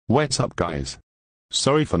What's up guys?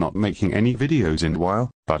 Sorry for not making any videos in a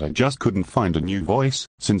while, but I just couldn't find a new voice,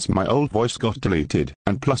 since my old voice got deleted,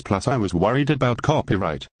 and plus I was worried about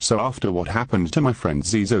copyright, so after what happened to my friend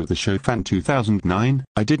Zizo the Show Fan 2009,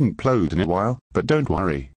 I didn't upload in a while, but don't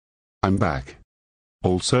worry. I'm back.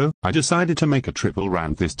 Also, I decided to make a triple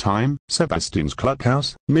rant this time, Sebastian's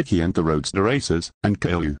Clubhouse, Mickey and the Roadster Racers, and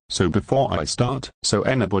Caillou. So before I start, so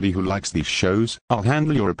anybody who likes these shows, I'll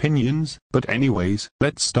handle your opinions, but anyways,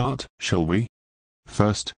 let's start, shall we?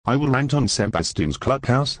 First, I will rant on Sebastian's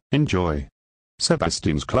Clubhouse, enjoy.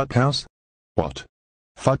 Sebastian's Clubhouse? What?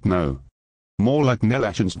 Fuck no. More like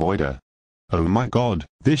Nelashans Voider. Oh my god,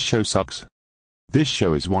 this show sucks. This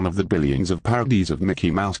show is one of the billions of parodies of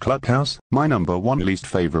Mickey Mouse Clubhouse, my number one least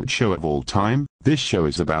favorite show of all time. This show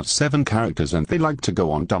is about 7 characters and they like to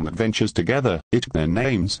go on dumb adventures together, it's their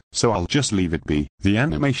names, so I'll just leave it be. The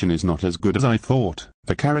animation is not as good as I thought,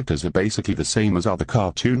 the characters are basically the same as other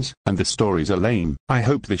cartoons, and the stories are lame. I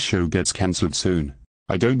hope this show gets cancelled soon.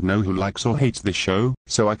 I don't know who likes or hates this show,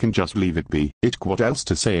 so I can just leave it be. What else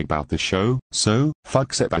to say about the show? So,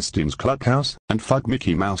 fuck Sebastian's Clubhouse, and fuck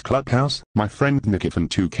Mickey Mouse Clubhouse. My friend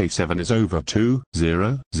Nickifan2K7 is over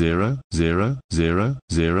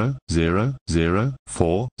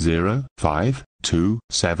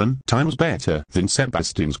 2,0,0,0,0,0,0,0,0,0,0,0,0,0,0,0,0,0,0,0,0,0,0,0,0,0,0,7 times better than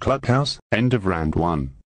Sebastian's Clubhouse. End of round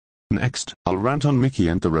 1. Next, I'll rant on Mickey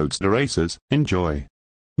and the Roadster Racers, enjoy.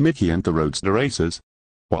 Mickey and the Roadster Racers?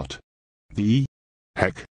 What the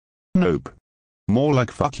heck? Nope. More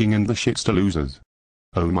like fucking and the shits to losers.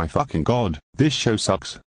 Oh my fucking god, this show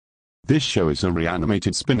sucks. This show is a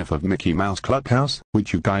reanimated spin-off of Mickey Mouse Clubhouse,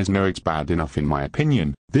 which you guys know it's bad enough in my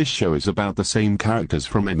opinion. This show is about the same characters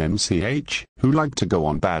from MMCH, who like to go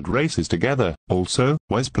on bad races together. Also,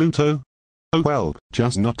 where's Pluto? Oh well,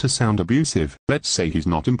 just not to sound abusive, let's say he's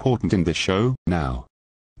not important in this show. Now,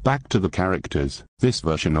 back to the characters. This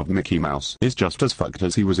version of Mickey Mouse is just as fucked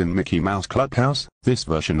as he was in Mickey Mouse Clubhouse. This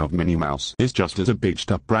version of Minnie Mouse is just as a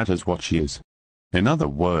bitched up brat as what she is. In other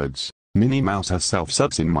words, Minnie Mouse herself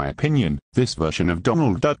sucks in my opinion. This version of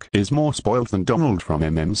Donald Duck is more spoiled than Donald from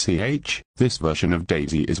MMCH. This version of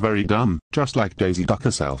Daisy is very dumb, just like Daisy Duck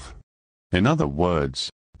herself. In other words,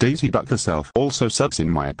 Daisy Duck herself also sucks in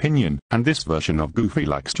my opinion, and this version of Goofy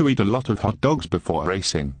likes to eat a lot of hot dogs before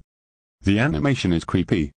racing. The animation is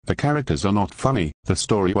creepy, the characters are not funny, the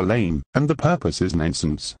story were lame, and the purpose is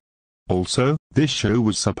nonsense. Also, this show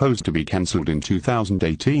was supposed to be cancelled in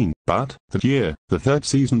 2018, but, that year, the 3rd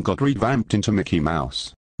season got revamped into Mickey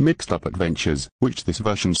Mouse Mixed Up Adventures, which this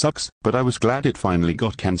version sucks, but I was glad it finally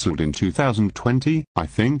got cancelled in 2020, I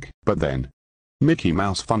think. But then, Mickey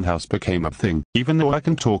Mouse Funhouse became a thing, even though I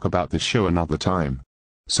can talk about this show another time.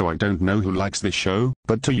 So I don't know who likes this show,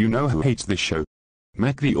 but do you know who hates this show?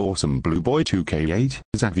 Mac the Awesome Blue Boy 2K8,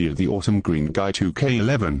 Xavier the Awesome Green Guy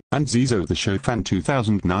 2K11, and Zizo the Show Fan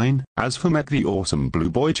 2009. As for Mac the Awesome Blue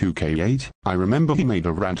Boy 2K8, I remember he made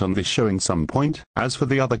a rant on this show in some point. As for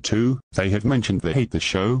the other two, they have mentioned they hate the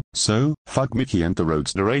show, so, fuck Mickey and the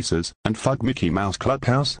Roadster Racers, and fuck Mickey Mouse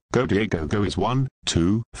Clubhouse. Go Diego Go is 1,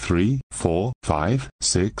 2, 3, 4, 5,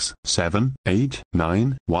 6, 7, 8,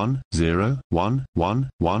 9, 1, 0, 1, 1,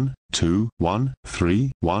 1, 2, 1,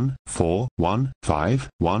 3, 1, 4, 1, 5,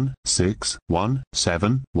 1, 6, 1,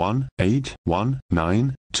 7, 1, 8, 1,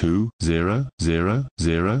 9, 2, 0, 0,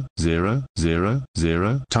 0, 0, 0,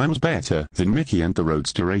 0 times better than Mickey and the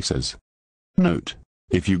Roadster Racers. Note: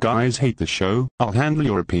 if you guys hate the show, I'll handle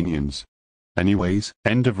your opinions. Anyways,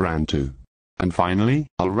 end of rant 2. And finally,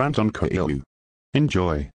 I'll rant on Caillou.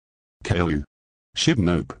 Enjoy. Caillou. Shib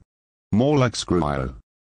nope. More like Screw-io.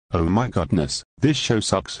 Oh my godness, this show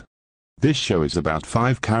sucks. This show is about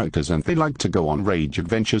 5 characters and they like to go on rage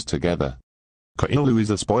adventures together. Caillou is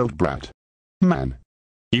a spoiled brat. Man.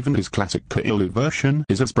 Even his classic Caillou version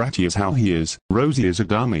is as bratty as how he is. Rosie is a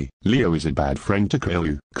dummy, Leo is a bad friend to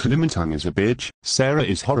Caillou, Clementine is a bitch, Sarah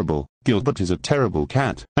is horrible, Gilbert is a terrible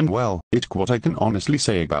cat, and well, it's what I can honestly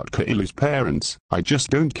say about Caillou's parents, I just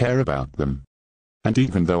don't care about them. And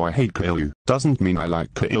even though I hate Caillou, doesn't mean I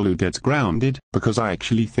like Caillou Gets Grounded, because I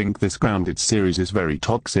actually think this Grounded series is very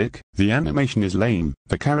toxic. The animation is lame,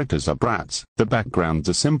 the characters are brats, the backgrounds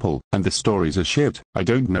are simple, and the stories are shit. I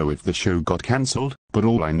don't know if the show got cancelled, but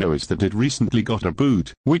all I know is that it recently got a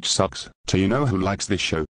boot, which sucks. Do you know who likes this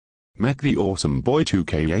show? Mac the Awesome Boy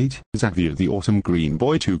 2K8, Xavier the Awesome Green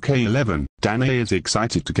Boy 2K11, Danae is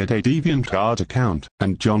excited to get a DeviantArt account,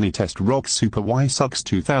 and Johnny Test Rocks Super Y Sucks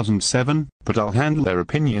 2007, but I'll handle their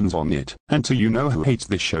opinions on it. And do you know who hates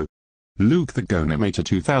this show? Luke the Gonamator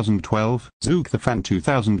 2012, Zook the Fan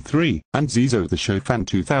 2003, and Zizo the Show Fan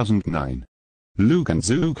 2009. Luke and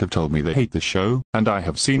Zook have told me they hate the show, and I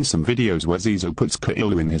have seen some videos where Zizo puts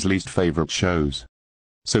Caillou in his least favorite shows.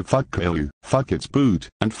 So fuck Caillou, fuck its boot,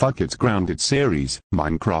 and fuck its grounded series.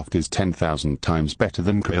 Minecraft is 10,000 times better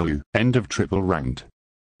than Caillou. End of triple rant.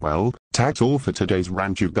 Well, that's all for today's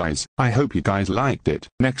rant, you guys. I hope you guys liked it.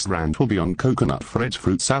 Next rant will be on Coconut Fred's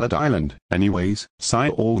Fruit Salad Island. Anyways, see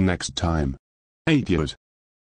you all next time. Adios.